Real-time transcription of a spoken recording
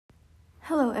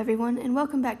Hello, everyone, and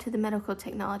welcome back to the Medical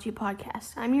Technology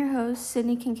Podcast. I'm your host,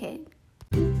 Sydney Kincaid.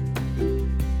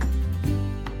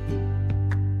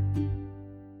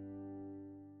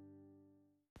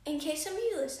 In case some of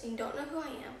you listening don't know who I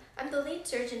am, I'm the lead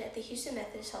surgeon at the Houston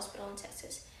Methodist Hospital in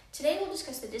Texas. Today we'll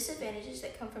discuss the disadvantages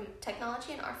that come from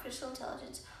technology and artificial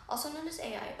intelligence, also known as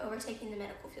AI, overtaking the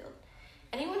medical field.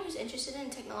 Anyone who's interested in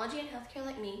technology and healthcare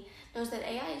like me knows that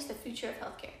AI is the future of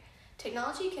healthcare.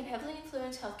 Technology can heavily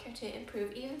influence healthcare to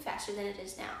improve even faster than it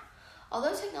is now.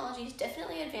 Although technology is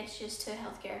definitely advantages to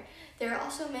healthcare, there are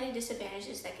also many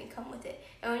disadvantages that can come with it,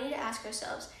 and we need to ask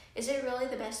ourselves, is it really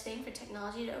the best thing for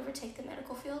technology to overtake the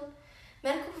medical field?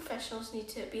 Medical professionals need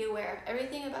to be aware of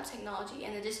everything about technology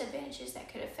and the disadvantages that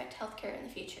could affect healthcare in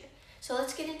the future. So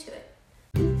let's get into it.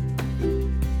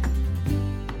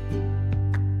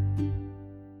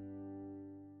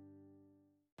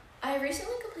 I have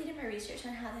recently completed my research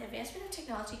on how the advancement of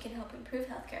technology can help improve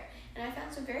healthcare, and I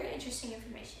found some very interesting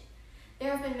information.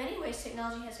 There have been many ways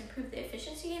technology has improved the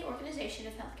efficiency and organization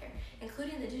of healthcare,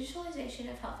 including the digitalization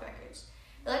of health records.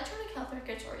 Electronic health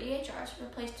records, or EHRs,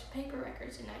 replaced paper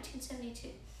records in 1972.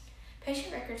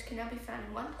 Patient records can now be found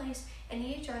in one place, and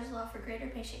EHRs allow for greater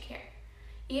patient care.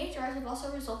 EHRs have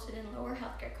also resulted in lower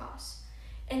healthcare costs.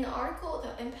 In the article,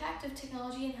 The Impact of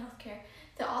Technology in Healthcare,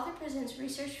 the author presents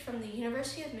research from the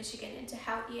University of Michigan into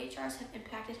how EHRs have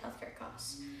impacted healthcare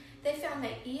costs. They found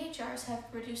that EHRs have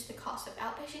reduced the cost of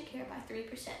outpatient care by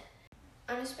 3%.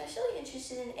 I'm especially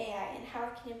interested in AI and how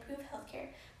it can improve healthcare,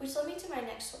 which led me to my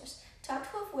next source, Top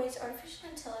 12 Ways Artificial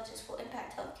Intelligence Will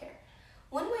Impact Healthcare.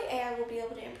 One way AI will be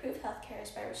able to improve healthcare is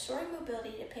by restoring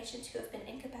mobility to patients who have been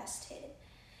incapacitated.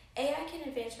 AI can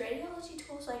advance radiology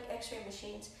tools like X-ray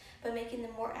machines by making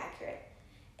them more accurate.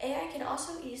 AI can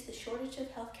also ease the shortage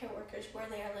of healthcare workers where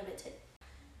they are limited.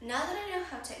 Now that I know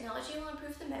how technology will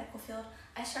improve the medical field,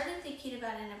 I started thinking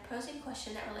about an imposing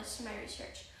question that relates to my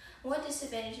research. What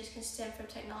disadvantages can stem from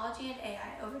technology and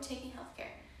AI overtaking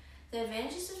healthcare? The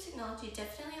advantages of technology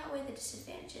definitely outweigh the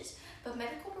disadvantages, but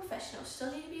medical professionals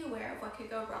still need to be aware of what could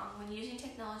go wrong when using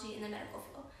technology in the medical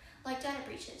field, like data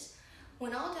breaches.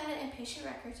 When all data and patient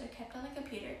records are kept on a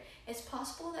computer, it's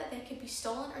possible that they could be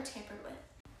stolen or tampered with.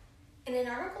 In an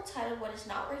article titled What is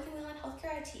Not Working Well in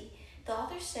Healthcare IT, the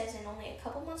author says in only a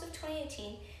couple months of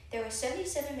 2018, there were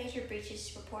 77 major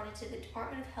breaches reported to the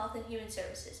Department of Health and Human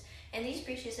Services, and these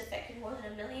breaches affected more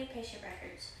than 1 million patient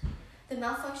records. The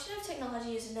malfunction of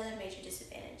technology is another major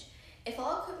disadvantage. If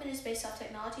all equipment is based off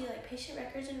technology like patient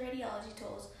records and radiology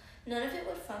tools, none of it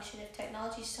would function if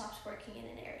technology stops working in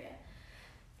an area.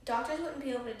 Doctors wouldn't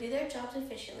be able to do their jobs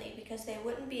efficiently because they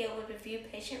wouldn't be able to view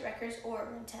patient records or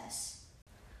run tests.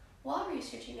 While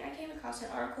researching, I came across an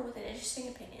article with an interesting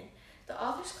opinion. The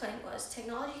author's claim was,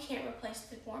 technology can't replace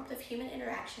the warmth of human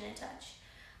interaction and touch.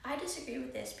 I disagree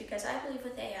with this because I believe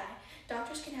with AI,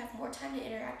 doctors can have more time to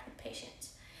interact with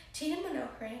patients. Tina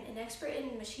Manoharan, an expert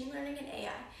in machine learning and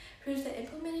AI, proves that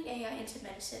implementing AI into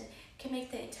medicine can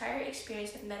make the entire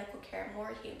experience of medical care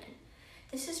more human.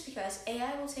 This is because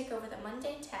AI will take over the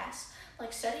mundane tasks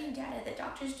like studying data that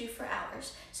doctors do for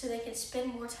hours so they can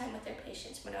spend more time with their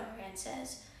patients, Manoharan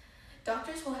says.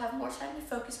 Doctors will have more time to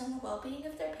focus on the well-being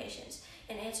of their patients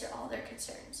and answer all their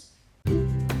concerns.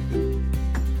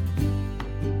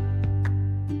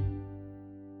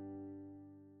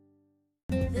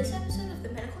 This episode of the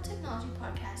Medical Technology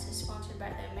Podcast is sponsored by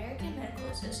the American Medical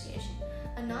Association,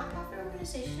 a nonprofit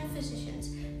organization of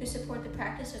physicians who support the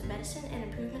practice of medicine and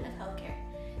improvement of healthcare.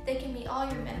 They can meet all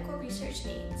your medical research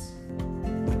needs.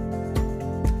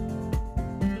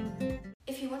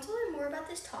 If you want to learn more about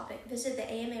this topic, visit the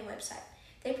AMA website.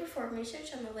 They perform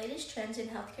research on the latest trends in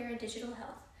healthcare and digital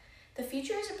health. The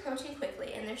future is approaching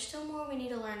quickly, and there's still more we need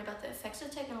to learn about the effects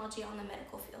of technology on the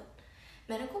medical field.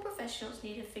 Medical professionals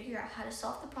need to figure out how to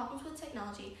solve the problems with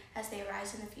technology as they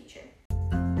arise in the future.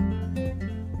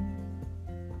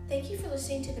 Thank you for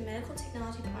listening to the Medical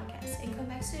Technology Podcast, and come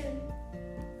back soon.